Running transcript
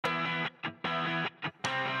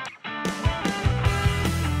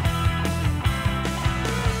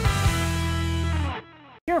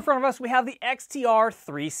Here in front of us we have the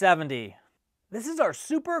XTR370. This is our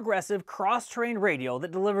super aggressive cross-terrain radial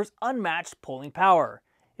that delivers unmatched pulling power.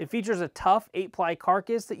 It features a tough 8-ply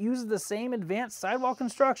carcass that uses the same advanced sidewall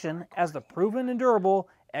construction as the proven and durable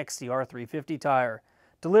XTR350 tire,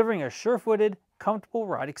 delivering a sure-footed, comfortable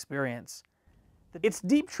ride experience. Its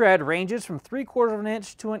deep tread ranges from 3/4 of an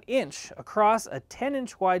inch to an inch across a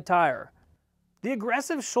 10-inch wide tire. The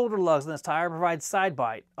aggressive shoulder lugs in this tire provide side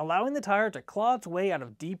bite, allowing the tire to claw its way out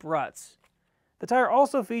of deep ruts. The tire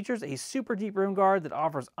also features a super deep rim guard that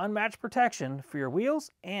offers unmatched protection for your wheels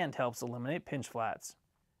and helps eliminate pinch flats.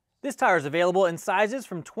 This tire is available in sizes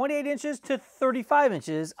from 28 inches to 35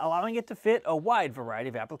 inches, allowing it to fit a wide variety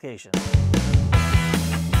of applications.